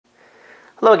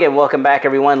Hello again, welcome back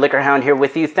everyone. LiquorHound here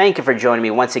with you. Thank you for joining me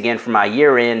once again for my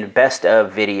year-end best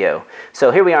of video.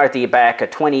 So here we are at the back of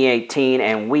 2018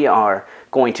 and we are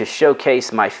going to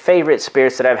showcase my favorite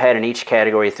spirits that I've had in each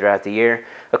category throughout the year.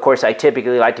 Of course, I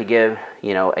typically like to give,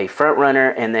 a front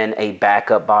runner and then a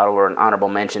backup bottle or an honorable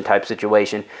mention type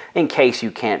situation in case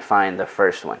you can't find the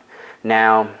first one.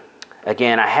 Now,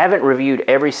 again, I haven't reviewed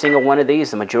every single one of these.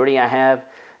 The majority I have,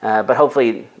 but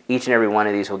hopefully each and every one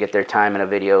of these will get their time in a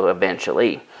video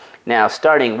eventually. Now,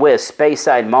 starting with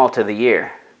Speyside Malt of the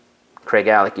Year,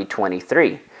 Craigellachie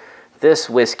 23. This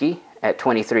whiskey at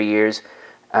 23 years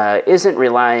isn't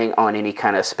relying on any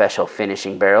kind of special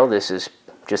finishing barrel. This is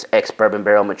just ex-bourbon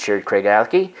barrel matured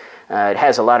Craigellachie. It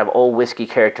has a lot of old whiskey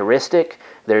characteristic.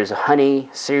 There's honey,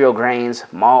 cereal grains,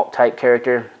 malt type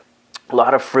character. A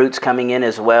lot of fruits coming in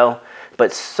as well,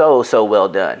 but so well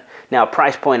done. Now,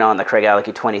 price point on the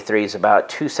Craigellachie 23 is about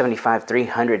 $275,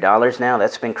 $300 now.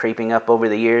 That's been creeping up over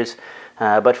the years,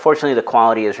 but fortunately the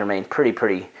quality has remained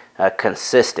pretty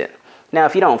consistent. Now,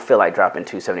 if you don't feel like dropping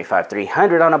 $275,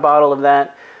 $300 on a bottle of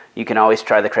that, you can always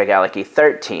try the Craigellachie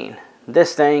 13.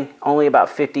 This thing, only about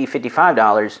 $50,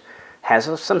 $55,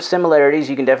 has some similarities.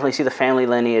 You can definitely see the family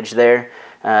lineage there,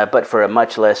 but for a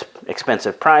much less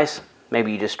expensive price,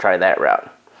 maybe you just try that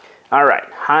route. All right,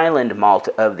 Highland Malt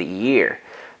of the Year.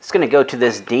 It's going to go to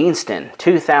this Deanston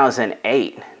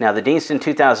 2008. Now, the Deanston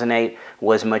 2008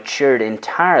 was matured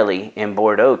entirely in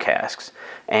Bordeaux casks,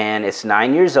 and it's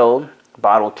 9 years old,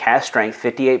 bottled cask strength,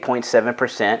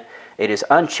 58.7%. It is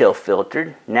unchill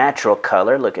filtered, natural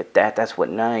color. Look at that. That's what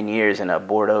 9 years in a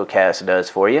Bordeaux cask does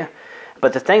for you.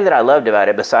 But the thing that I loved about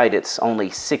it, besides its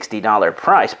only $60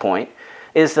 price point,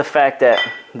 is the fact that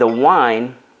the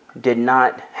wine did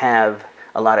not have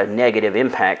a lot of negative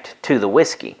impact to the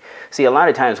whiskey. See, a lot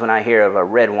of times when I hear of a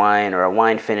red wine or a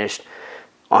wine finished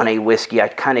on a whiskey, I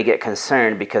kind of get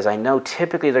concerned because I know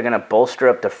typically they're going to bolster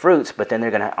up the fruits, but then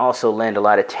they're going to also lend a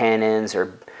lot of tannins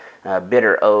or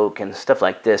bitter oak and stuff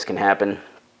like this can happen.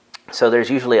 So there's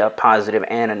usually a positive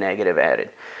and a negative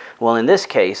added. Well, in this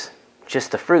case,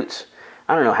 just the fruits.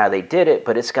 I don't know how they did it,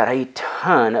 but it's got a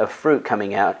ton of fruit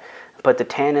coming out. But the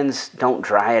tannins don't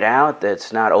dry it out.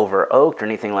 That's not over oaked or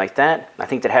anything like that. I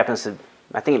think that happens to,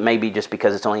 I think it may be just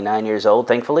because it's only 9 years old,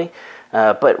 thankfully.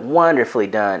 But wonderfully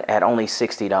done at only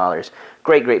 $60.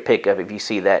 Great pickup if you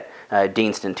see that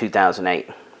Deanston 2008.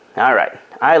 All right,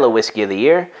 Isla Whiskey of the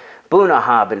Year.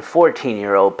 Bunnahabhain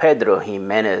 14-year-old Pedro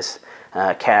Jimenez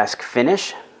cask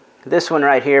finish. This one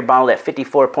right here, bottled at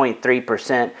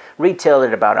 54.3%, retailed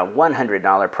at about a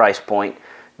 $100 price point.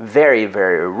 Very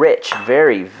rich,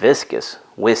 very viscous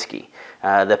whiskey.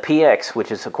 The PX,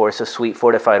 which is of course a sweet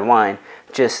fortified wine,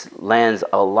 just lends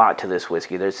a lot to this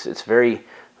whiskey. It's very,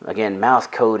 again,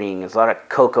 mouth coating. There's a lot of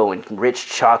cocoa and rich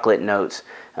chocolate notes,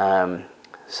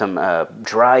 some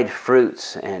dried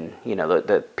fruits, and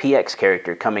the PX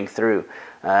character coming through.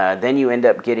 Then you end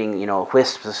up getting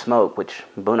wisps of smoke, which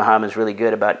Bunnahabhain is really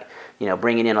good about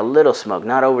bringing in a little smoke,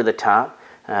 not over the top.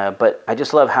 But I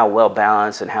just love how well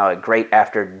balanced and how a great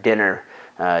after dinner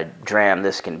dram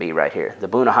this can be right here. The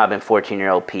Bunnahabhain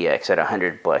 14-year-old PX at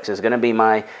 $100 is going to be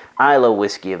my Isla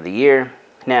Whiskey of the Year.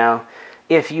 Now,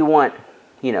 if you want,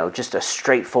 just a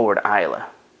straightforward Isla,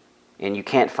 and you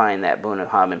can't find that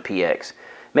Bunnahabhain PX,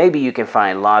 maybe you can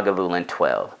find Lagavulin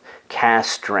 12, cask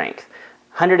strength.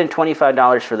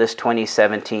 $125 for this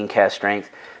 2017 cask strength.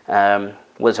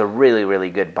 Was a really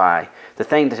good buy. The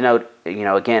thing to note,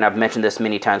 again, I've mentioned this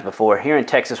many times before, here in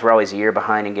Texas we're always a year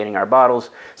behind in getting our bottles,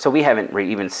 so we haven't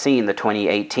even seen the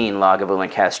 2018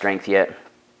 Lagavulin cask strength yet.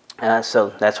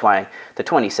 So that's why the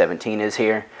 2017 is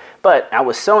here. But I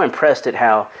was so impressed at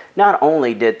how not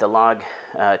only did the Lag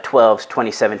 12's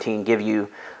 2017 give you,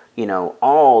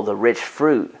 all the rich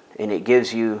fruit, and it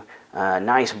gives you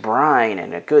nice brine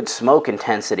and a good smoke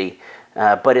intensity,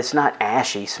 but it's not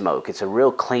ashy smoke. It's a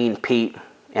real clean peat.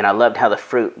 And I loved how the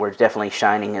fruit were definitely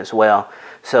shining as well.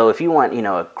 So if you want,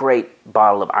 a great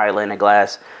bottle of Isla in a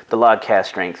glass, the log cask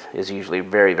strength is usually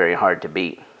very hard to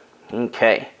beat.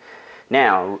 Okay.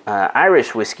 Now,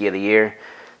 Irish Whiskey of the Year,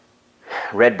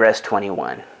 Redbreast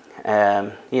 21.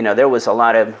 There was a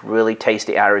lot of really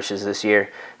tasty Irishes this year,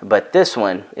 but this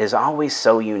one is always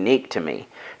so unique to me.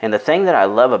 And the thing that I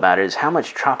love about it is how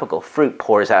much tropical fruit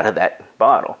pours out of that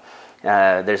bottle.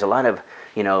 There's a lot of,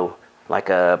 like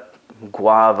a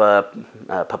guava,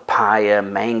 papaya,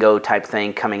 mango type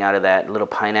thing coming out of that, little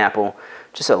pineapple,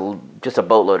 just a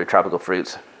boatload of tropical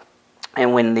fruits.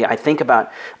 And when I think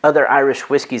about other Irish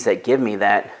whiskeys that give me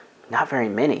that, not very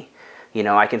many.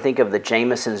 I can think of the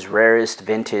Jameson's Rarest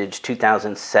Vintage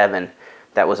 2007.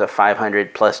 That was a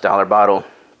 $500+ bottle.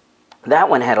 That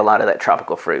one had a lot of that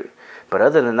tropical fruit. But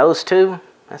other than those two,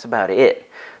 That's about it.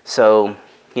 So,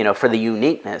 you know, for the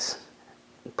uniqueness,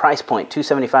 price point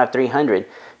 $275, $300,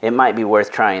 it might be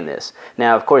worth trying this.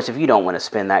 Now, of course, if you don't want to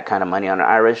spend that kind of money on an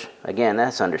Irish, again,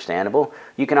 that's understandable.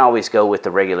 You can always go with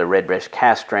the regular Redbreast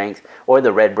cask strength, or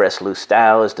the Redbreast loose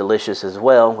style is delicious as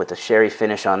well with the sherry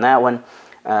finish on that one.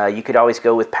 You could always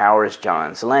go with Powers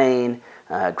John's Lane.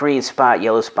 Green spot,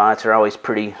 yellow spots are always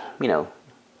pretty, you know,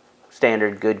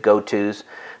 standard good go-tos.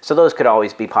 So those could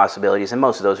always be possibilities, and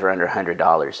most of those are under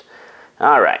 $100.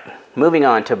 All right, moving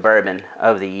on to bourbon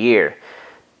of the year.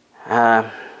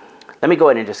 Let me go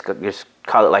ahead and just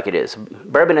call it like it is.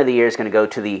 Bourbon of the year is going to go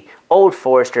to the Old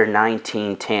Forester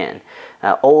 1910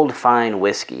 Old Fine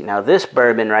Whiskey. Now this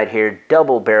bourbon right here,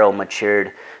 double barrel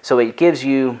matured, so it gives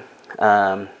you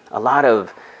a lot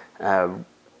of kind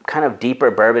of deeper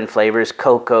bourbon flavors,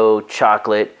 cocoa,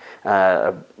 chocolate,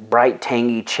 a bright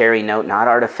tangy cherry note, not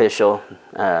artificial,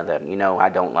 that you know I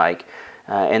don't like.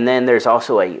 And then there's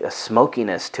also a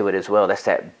smokiness to it as well. That's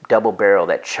that double barrel,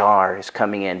 that char is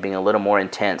coming in, being a little more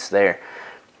intense there.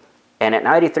 And at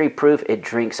 93 proof, it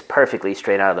drinks perfectly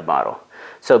straight out of the bottle.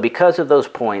 So because of those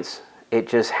points, it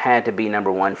just had to be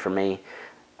number one for me.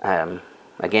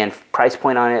 Again, price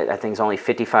point on it, I think is only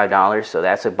 $55, so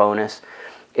that's a bonus.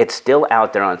 It's still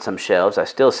out there on some shelves. I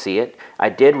still see it. I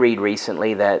did read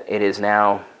recently that it is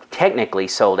now technically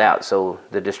sold out, so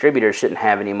the distributor shouldn't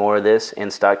have any more of this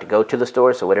in stock to go to the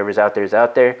store, so whatever's out there is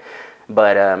out there.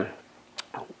 But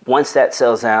once that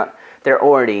sells out, they're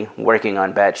already working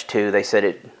on batch 2. They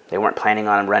said they weren't planning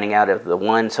on running out of the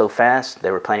 1 so fast.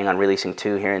 They were planning on releasing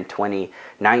 2 here in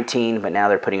 2019, but now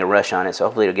they're putting a rush on it, so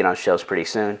hopefully it'll get on shelves pretty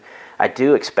soon. I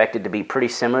do expect it to be pretty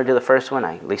similar to the first one.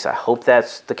 At least I hope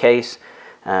that's the case.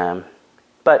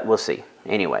 But we'll see.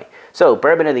 Anyway, so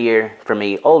bourbon of the year for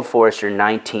me, Old Forester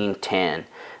 1910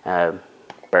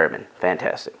 bourbon.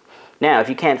 Fantastic. Now, if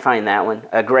you can't find that one,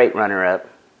 a great runner-up,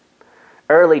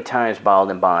 Early Times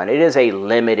Bottled and Bond. It is a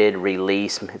limited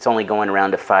release. It's only going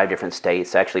around to 5 different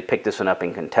states. I actually picked this one up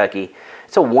in Kentucky.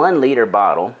 It's a 1-liter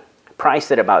bottle,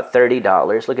 priced at about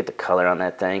 $30. Look at the color on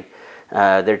that thing.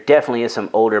 There definitely is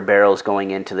some older barrels going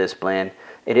into this blend.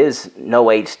 It is no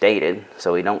age stated,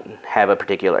 so we don't have a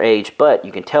particular age, but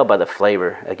you can tell by the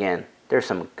flavor. Again, there's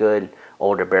some good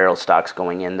older barrel stocks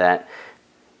going in that.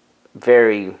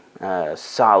 Very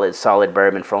solid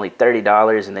bourbon for only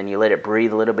 $30, and then you let it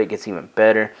breathe a little bit, it gets even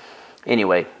better.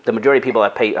 Anyway, the majority of people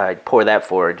I pour that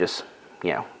for are just,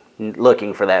 you know,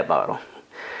 looking for that bottle.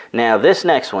 Now, this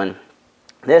next one,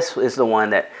 this is the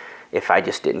one that if I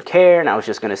just didn't care and I was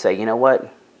just going to say, you know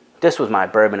what, this was my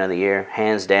bourbon of the year,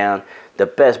 hands down. The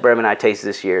best bourbon I tasted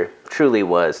this year truly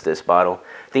was this bottle,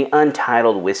 the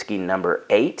Untitled Whiskey number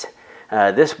 8.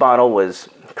 This bottle was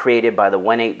created by the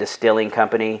 1-8 Distilling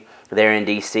Company there in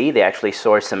DC. They actually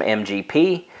sourced some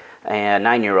MGP, a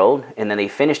 9-year-old, and then they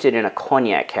finished it in a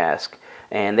cognac cask.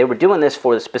 And they were doing this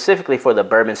specifically for the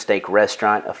Bourbon Steak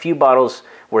restaurant. A few bottles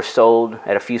were sold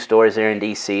at a few stores there in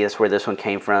DC. That's where this one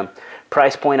came from.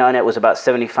 Price point on it was about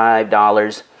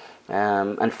 $75.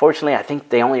 Unfortunately, I think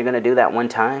they only are going to do that one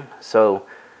time, so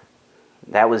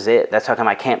that was it. That's how come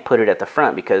I can't put it at the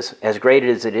front, because as great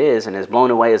as it is and as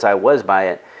blown away as I was by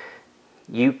it,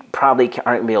 you probably aren't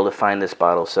going to be able to find this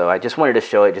bottle. So I just wanted to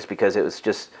show it just because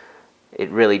it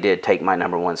really did take my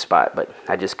number 1 spot, but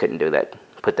I just couldn't do that,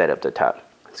 put that up the top.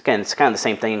 It's kind of the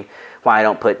same thing why I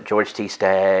don't put George T.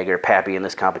 Stagg or Pappy in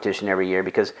this competition every year,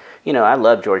 because, you know, I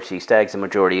love George T. Staggs the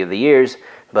majority of the years,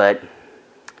 but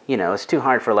you know, it's too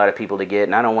hard for a lot of people to get,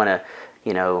 and I don't want to,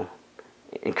 you know,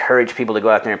 encourage people to go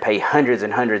out there and pay hundreds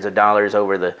and hundreds of dollars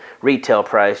over the retail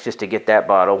price just to get that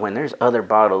bottle, when there's other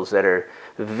bottles that are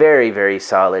very, very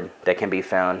solid that can be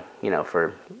found, you know,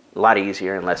 for a lot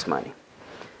easier and less money.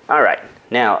 All right,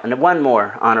 now, and one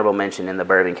more honorable mention in the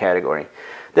bourbon category.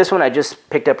 This one I just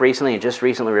picked up recently and just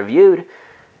recently reviewed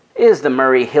is the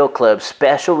Murray Hill Club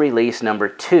Special Release number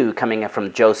 2 coming up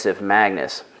from Joseph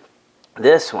Magnus.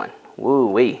 This one,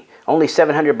 woo-wee. Only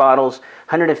 700 bottles,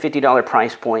 $150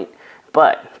 price point,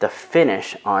 but the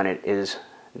finish on it is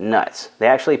nuts. They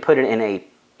actually put it in a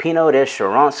Pinot de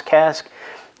Charence cask,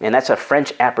 and that's a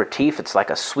French aperitif. It's like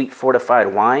a sweet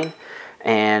fortified wine,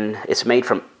 and it's made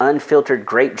from unfiltered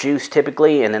grape juice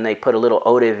typically, and then they put a little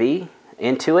eau de vie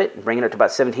into it, bring it up to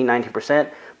about 17-19%,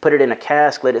 put it in a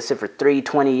cask, let it sit for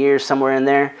 20 years, somewhere in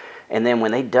there, and then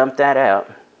when they dump that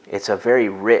out, it's a very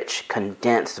rich,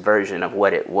 condensed version of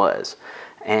what it was.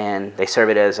 And they serve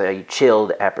it as a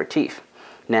chilled aperitif.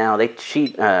 Now,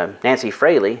 Nancy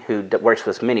Fraley, who works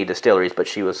with many distilleries, but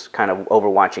she was kind of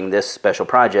overwatching this special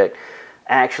project,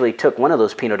 actually took one of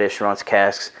those Pinot de Charence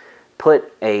casks,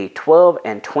 put a 12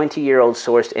 and 20-year-old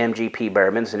sourced MGP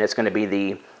bourbons, and it's going to be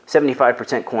the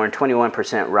 75% corn,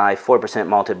 21% rye, 4%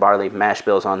 malted barley, mash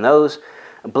bills on those,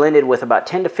 blended with about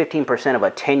 10 to 15% of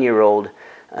a 10-year-old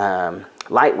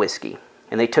light whiskey.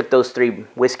 And they took those three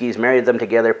whiskeys, married them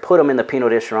together, put them in the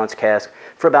Pinot d'Espérance cask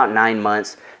for about 9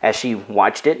 months as she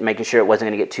watched it, making sure it wasn't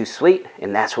going to get too sweet.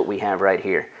 And that's what we have right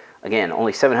here. Again,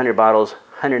 only 700 bottles,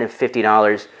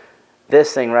 $150.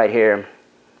 This thing right here,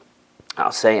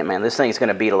 I'll say it, man, this thing is going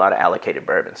to beat a lot of allocated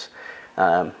bourbons.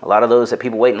 A lot of those that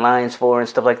people wait in lines for and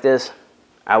stuff like this,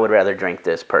 I would rather drink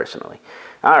this personally.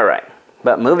 All right,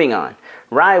 but moving on.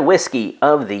 Rye whiskey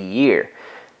of the year.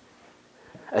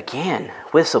 Again,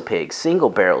 WhistlePig, single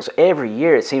barrels. Every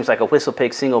year it seems like a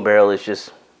WhistlePig single barrel is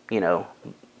just, you know,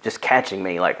 just catching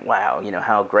me like, wow, you know,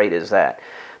 how great is that?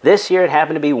 This year it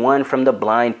happened to be one from the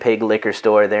Blind Pig liquor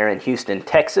store there in Houston,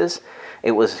 Texas.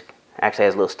 It was, actually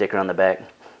has a little sticker on the back.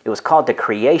 It was called The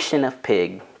Creation of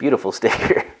Pig. Beautiful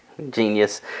sticker.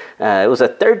 Genius. It was a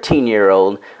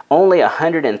 13-year-old, only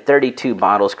 132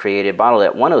 bottles created, bottled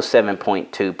at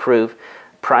 107.2 proof,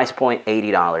 price point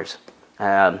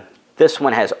 $80. This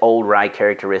one has old rye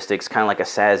characteristics, kind of like a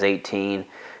Saz 18.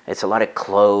 It's a lot of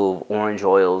clove, orange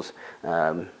oils.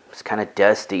 It's kind of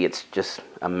dusty. It's just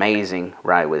amazing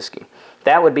rye whiskey.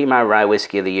 That would be my rye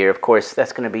whiskey of the year. Of course,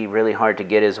 that's going to be really hard to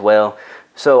get as well.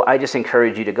 So I just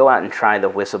encourage you to go out and try the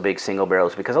WhistlePig single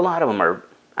barrels because a lot of them are,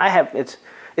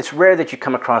 it's rare that you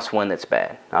come across one that's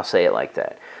bad. I'll say it like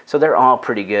that. So they're all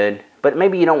pretty good, but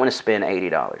maybe you don't want to spend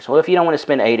 $80. Well, if you don't want to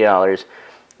spend $80,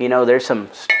 you know, there's some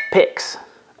picks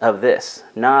of this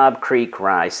Knob Creek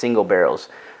rye single barrels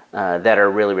that are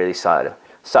really, really solid.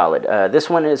 This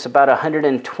one is about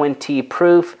 120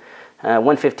 proof,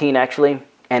 115 actually,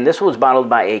 and this was bottled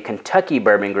by a Kentucky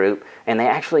bourbon group, and they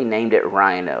actually named it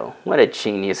Rhino. What a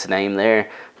genius name there.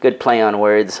 Good play on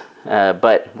words,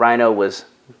 but Rhino was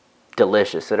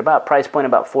delicious at about price point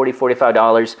about $40,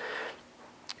 $45.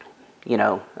 You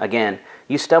know, again,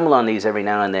 you stumble on these every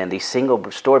now and then, these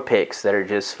single store picks that are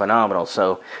just phenomenal.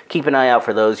 So keep an eye out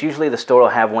for those. Usually the store will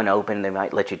have one open. They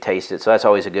might let you taste it. So that's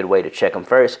always a good way to check them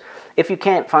first. If you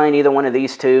can't find either one of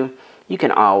these two, you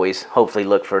can always hopefully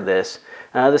look for this.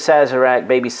 The Sazerac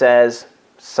Baby Saz,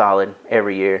 solid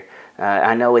every year.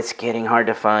 I know it's getting hard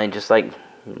to find, just like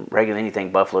regular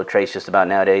anything Buffalo Trace just about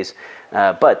nowadays.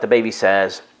 But the Baby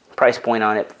Saz, price point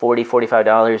on it, $40,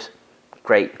 $45.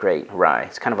 Great, great rye.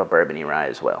 It's kind of a bourbony rye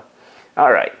as well.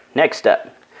 All right, next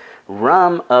up,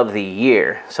 rum of the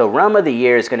year. So rum of the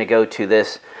year is going to go to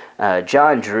this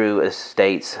John Drew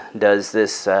Estates, does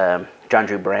this, John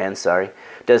Drew brand, sorry,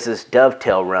 does this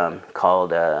Dovetail rum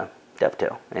called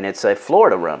Dovetail. And it's a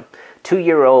Florida rum,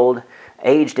 2-year-old,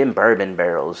 aged in bourbon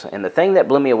barrels. And the thing that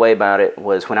blew me away about it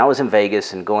was when I was in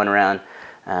Vegas and going around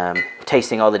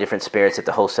tasting all the different spirits at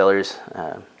the wholesalers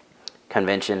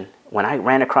convention, when I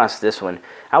ran across this one,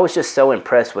 I was just so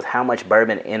impressed with how much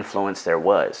bourbon influence there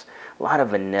was. A lot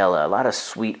of vanilla, a lot of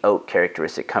sweet oak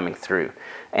characteristic coming through.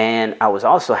 And I was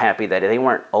also happy that they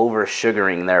weren't over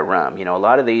sugaring their rum. You know, a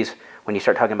lot of these, when you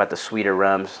start talking about the sweeter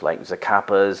rums, like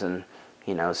Zacapas and,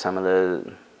 you know, some of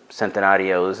the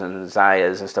Centenarios and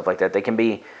Zayas and stuff like that, they can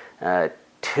be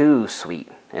too sweet.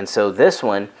 And so this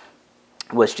one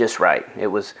was just right. It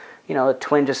was, you know, a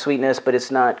twinge of sweetness, but it's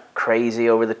not crazy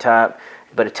over the top.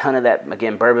 But a ton of that,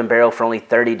 again, bourbon barrel for only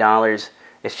 $30.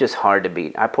 It's just hard to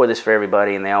beat. I pour this for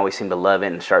everybody, and they always seem to love it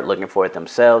and start looking for it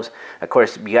themselves. Of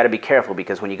course, you got to be careful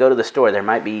because when you go to the store, there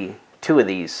might be two of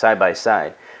these side by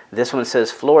side. This one says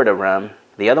Florida rum.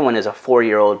 The other one is a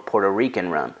 4-year-old Puerto Rican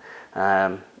rum.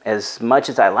 As much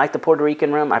as I like the Puerto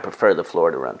Rican rum, I prefer the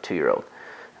Florida rum, 2-year-old.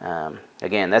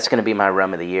 Again, that's going to be my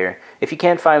rum of the year. If you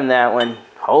can't find that one,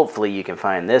 hopefully you can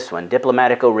find this one.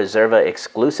 Diplomatico Reserva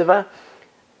Exclusiva.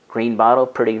 Green bottle,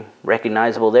 pretty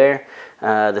recognizable there.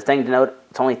 The thing to note,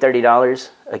 it's only $30.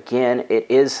 Again, it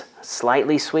is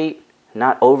slightly sweet,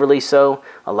 not overly so.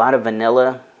 A lot of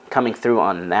vanilla coming through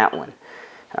on that one.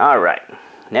 All right,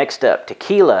 next up,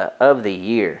 tequila of the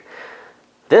year.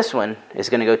 This one is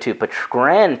going to go to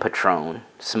Gran Patron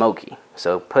Smoky.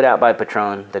 So put out by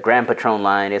Patron, the Gran Patron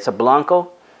line. It's a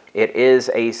Blanco. It is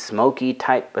a smoky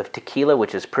type of tequila,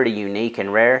 which is pretty unique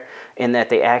and rare in that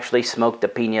they actually smoke the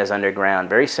piñas underground,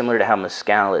 very similar to how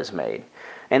Mezcal is made.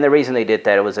 And the reason they did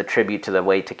that, it was a tribute to the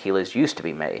way tequilas used to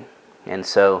be made. And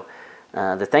so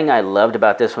the thing I loved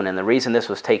about this one, and the reason this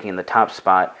was taking the top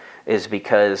spot, is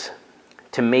because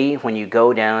to me, when you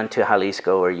go down to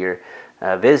Jalisco or you're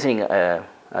visiting a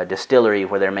distillery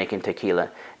where they're making tequila,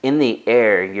 in the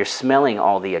air you're smelling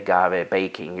all the agave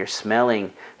baking, you're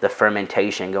smelling the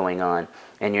fermentation going on,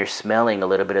 and you're smelling a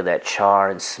little bit of that char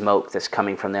and smoke that's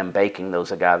coming from them baking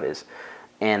those agaves.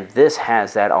 And this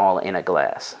has that all in a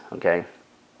glass, okay?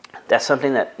 that's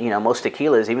something that, you know, most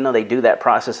tequilas, even though they do that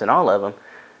process in all of them,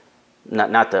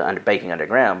 not the baking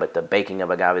underground, but the baking of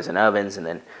agaves in ovens and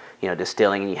then, you know,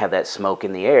 distilling, and you have that smoke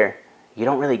in the air, you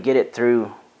don't really get it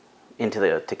through into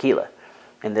the tequila.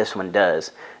 And this one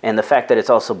does. And the fact that it's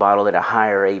also bottled at a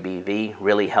higher ABV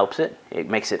really helps it. It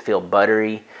makes it feel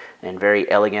buttery and very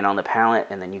elegant on the palate,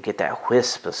 and then you get that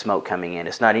wisp of smoke coming in.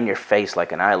 It's not in your face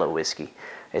like an Islay whiskey.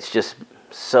 It's just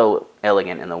so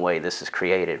elegant in the way this is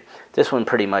created. This one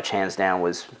pretty much hands down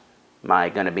was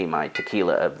gonna be my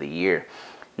tequila of the year.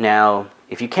 Now,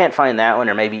 if you can't find that one,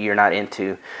 or maybe you're not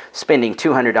into spending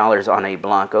 $200 on a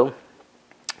Blanco,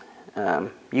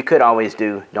 you could always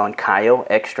do Don Cayo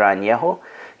Extra Añejo.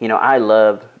 You know, I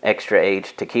love extra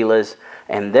aged tequilas,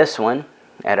 and this one,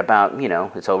 at about, you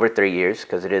know, it's over 3 years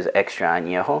because it is Extra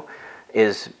Añejo,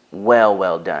 is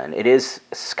well done. It is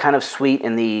kind of sweet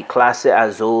in the Clase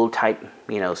Azul type,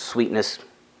 you know, sweetness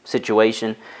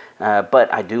situation,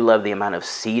 but I do love the amount of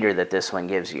cedar that this one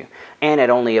gives you. And at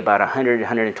only about $100,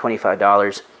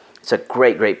 $125, it's a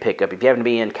great pickup. If you happen to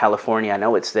be in California, I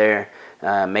know it's there.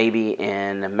 Maybe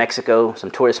in Mexico, some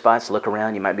tourist spots, look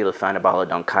around, you might be able to find a bottle of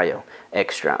Don Cayo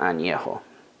Extra Añejo.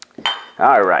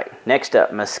 All right, next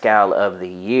up, Mezcal of the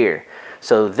year.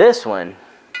 So this one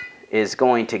is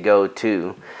going to go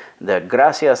to the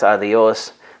Gracias a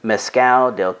Dios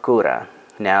Mezcal del Cura.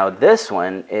 Now this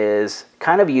one is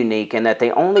kind of unique in that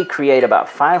they only create about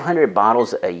 500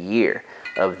 bottles a year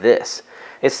of this.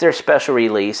 It's their special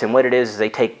release, and what it is they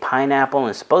take pineapple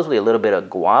and supposedly a little bit of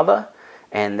guava,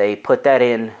 and they put that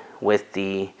in with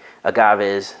the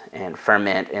agaves and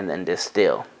ferment and then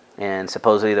distill. And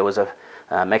supposedly there was a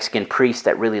Mexican priest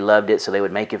that really loved it, so they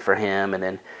would make it for him, and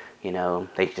then, you know,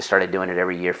 they just started doing it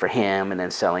every year for him and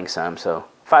then selling some. So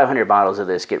 500 bottles of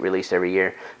this get released every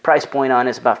year. Price point on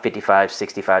it is about $55,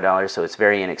 $65, so it's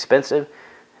very inexpensive.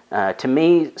 To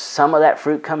me, some of that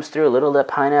fruit comes through, a little of the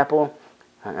pineapple.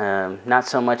 Not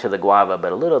so much of the guava,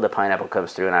 but a little of the pineapple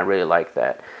comes through, and I really like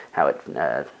that, how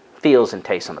it feels and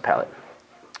tastes on the palate.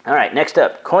 All right, next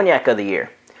up, Cognac of the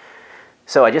year.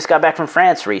 So I just got back from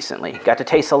France recently. Got to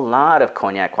taste a lot of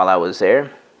Cognac while I was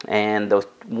there, and the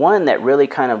one that really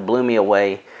kind of blew me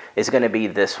away is going to be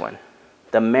this one,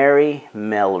 the Mary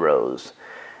Melrose.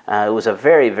 It was a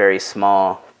very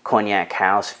small Cognac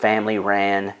house, family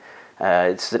ran.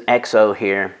 It's an XO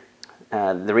here.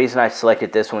 The reason I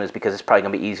selected this one is because it's probably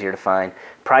going to be easier to find.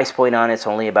 Price point on it's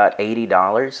only about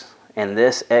 $80, and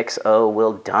this XO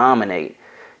will dominate,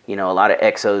 you know, a lot of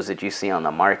XOs that you see on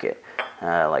the market,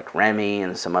 like Remy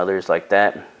and some others like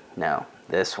that. No,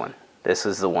 this one. This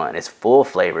is the one. It's full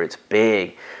flavor. It's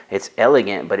big. It's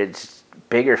elegant, but it's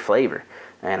bigger flavor,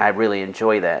 and I really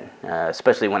enjoy that,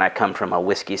 especially when I come from a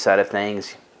whiskey side of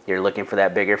things. You're looking for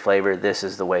that bigger flavor, this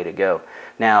is the way to go.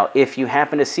 Now, if you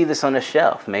happen to see this on the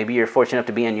shelf, maybe you're fortunate enough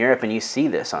to be in Europe and you see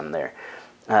this on there,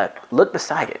 look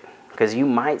beside it, because you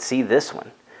might see this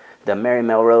one, the Mary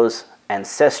Melrose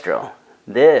Ancestral.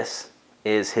 This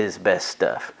is his best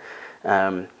stuff.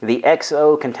 The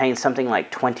XO contains something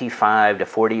like 25 to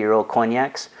 40-year-old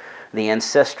cognacs. The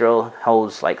Ancestral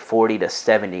holds like 40 to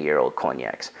 70-year-old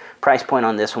cognacs. Price point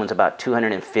on this one's about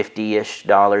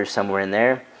 $250-ish, somewhere in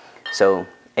there. So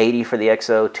 80 for the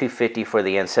XO, $250 for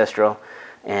the Ancestral,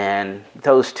 and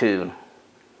those two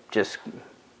just,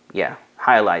 yeah,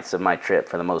 highlights of my trip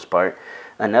for the most part.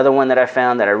 Another one that I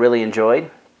found that I really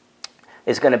enjoyed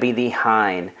is going to be the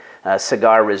Hine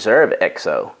Cigar Reserve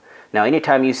XO. Now,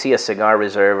 anytime you see a Cigar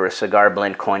Reserve or a Cigar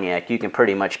Blend Cognac, you can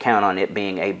pretty much count on it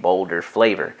being a bolder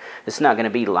flavor. It's not going to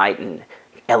be light and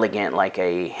elegant like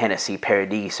a Hennessy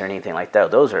Paradis or anything like that.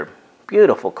 Those are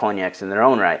beautiful cognacs in their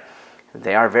own right.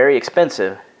 They are very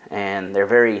expensive, and they're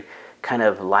very kind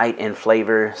of light in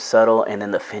flavor, subtle, and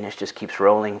then the finish just keeps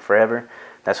rolling forever.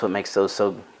 That's what makes those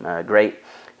so great.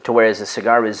 To whereas the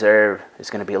Cigar Reserve is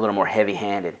going to be a little more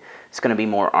heavy-handed. It's going to be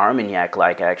more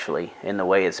Armagnac-like, actually, in the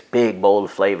way it's big, bold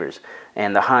flavors.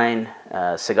 And the Hine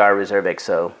Cigar Reserve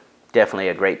XO, definitely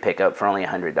a great pickup for only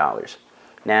 $100.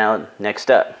 Now,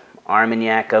 next up,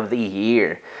 Armagnac of the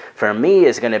year. For me,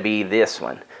 is going to be this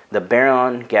one, the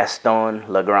Baron Gaston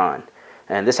Le Grand.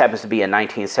 And this happens to be a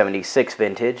 1976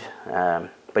 vintage,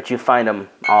 but you find them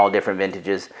all different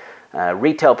vintages.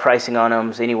 Retail pricing on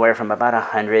them is anywhere from about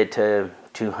 $100 to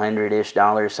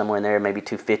 $200-ish, somewhere in there, maybe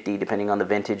 $250 depending on the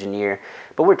vintage and year.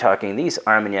 But we're talking, these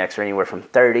Armagnacs are anywhere from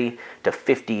 30 to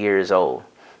 50 years old.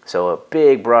 So a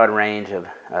big, broad range of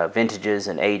vintages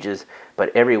and ages,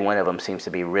 but every one of them seems to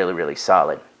be really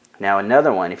solid. Now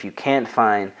another one, if you can't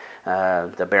find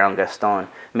the Baron Gaston,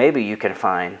 maybe you can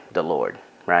find Delord,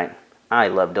 right? I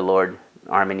love Delord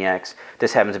Armagnacs.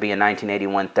 This happens to be a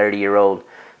 1981 30-year-old.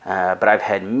 but I've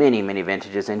had many, many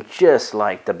vintages, and just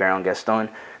like the Baron Gaston,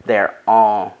 they're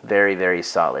all very, very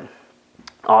solid.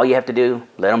 All you have to do,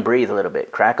 let them breathe a little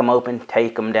bit. Crack them open,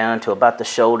 take them down to about the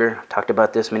shoulder. I've talked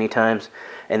about this many times.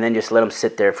 And then just let them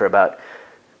sit there for about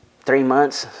 3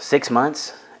 months, 6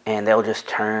 months, and they'll just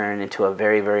turn into a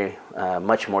very, very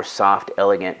much more soft,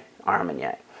 elegant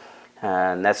Armagnac.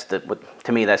 And that's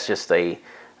to me, that's just a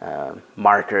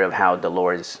marker of how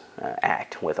Delords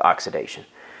act with oxidation.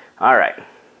 All right.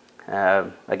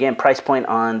 Again, price point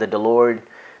on the Delord.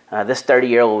 This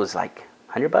 30-year-old was like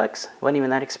 $100. Wasn't even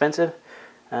that expensive.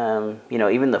 You know,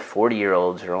 even the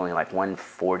 40-year-olds are only like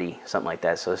 $140, something like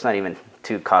that. So it's not even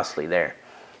too costly there.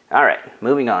 All right,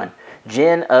 moving on.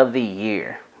 Gin of the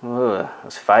year. Ugh, I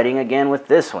was fighting again with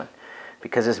this one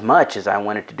because as much as I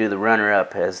wanted to do the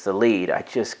runner-up as the lead, I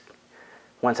just,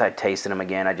 once I tasted them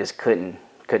again, I just couldn't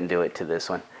do it to this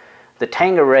one. The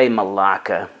Tanqueray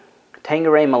Malacca.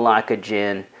 Tanqueray Malacca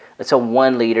gin. It's a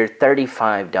 1 liter,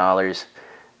 $35.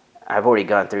 I've already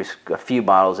gone through a few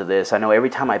bottles of this. I know every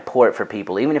time I pour it for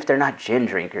people, even if they're not gin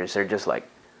drinkers, they're just like,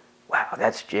 wow,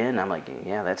 that's gin? I'm like,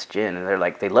 yeah, that's gin. And they're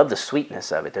like, they love the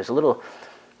sweetness of it. There's a little,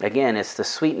 again, it's the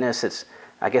sweetness. It's,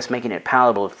 I guess, making it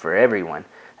palatable for everyone.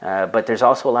 But there's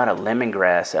also a lot of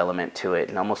lemongrass element to it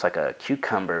and almost like a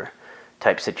cucumber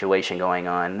type situation going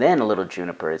on. Then a little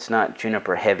juniper. It's not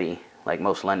juniper heavy like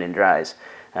most London dries.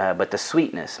 But the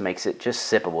sweetness makes it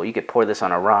just sippable. You could pour this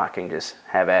on a rock and just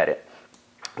have at it.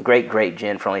 Great, great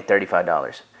gin for only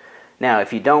 $35. Now,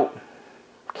 if you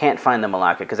can't find the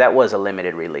Malacca, because that was a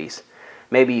limited release,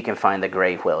 maybe you can find the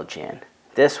Grey Whale gin.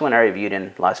 This one I reviewed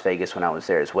in Las Vegas when I was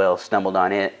there as well. Stumbled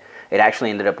on it. It actually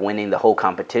ended up winning the whole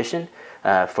competition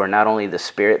for not only the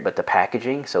spirit but the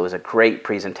packaging. So it was a great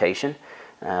presentation.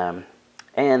 And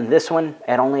this one,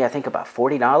 at only I think about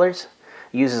 $40,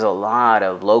 uses a lot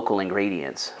of local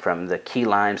ingredients from the key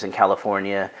limes in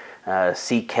California,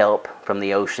 sea kelp from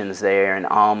the oceans there, and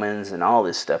almonds and all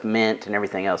this stuff, mint and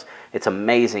everything else. It's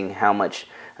amazing how much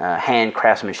hand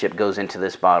craftsmanship goes into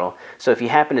this bottle. So if you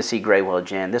happen to see Grey Whale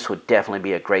gin, this would definitely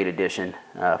be a great addition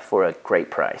for a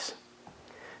great price.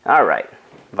 All right,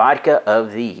 vodka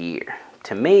of the year.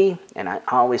 To me, and I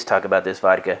always talk about this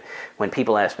vodka when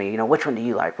people ask me, you know, which one do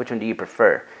you like? Which one do you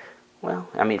prefer? Well,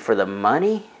 I mean, for the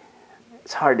money,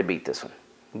 it's hard to beat this one.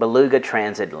 Beluga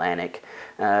Transatlantic.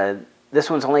 This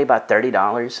one's only about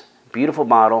 $30. Beautiful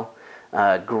bottle.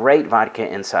 Great vodka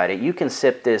inside it. You can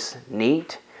sip this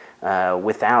neat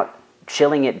without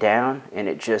chilling it down, and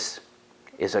it just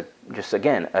is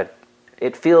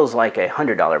it feels like a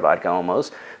 $100 vodka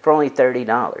almost for only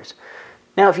 $30.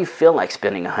 Now, if you feel like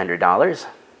spending $100,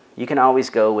 you can always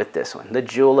go with this one, the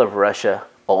Jewel of Russia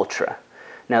Ultra.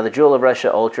 Now, the Jewel of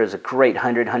Russia Ultra is a great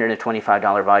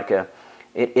 $125 vodka.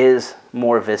 It is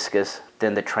more viscous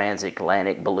than the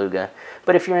Transatlantic Beluga.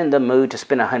 But if you're in the mood to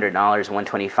spend $100,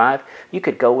 $125, you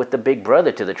could go with the big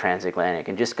brother to the Transatlantic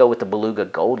and just go with the Beluga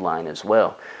Gold Line as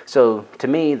well. So to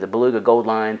me, the Beluga Gold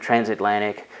Line,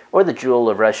 Transatlantic, or the Jewel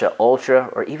of Russia Ultra,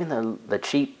 or even the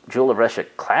cheap Jewel of Russia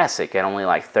Classic at only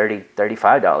like $30,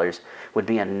 $35 would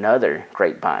be another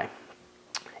great buy.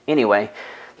 Anyway,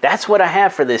 that's what I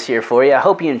have for this year for you. I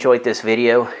hope you enjoyed this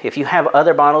video. If you have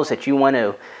other bottles that you want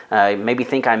to maybe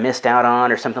think I missed out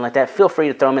on or something like that, feel free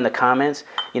to throw them in the comments.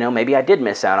 You know, maybe I did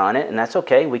miss out on it, and that's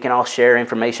okay. We can all share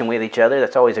information with each other.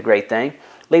 That's always a great thing.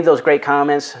 Leave those great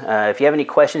comments. If you have any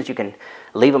questions, you can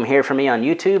leave them here for me on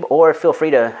YouTube, or feel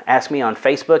free to ask me on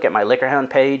Facebook at my LiquorHound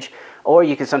page, or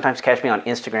you can sometimes catch me on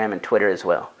Instagram and Twitter as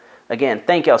well. Again,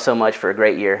 thank y'all so much for a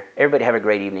great year. Everybody have a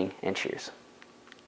great evening, and cheers.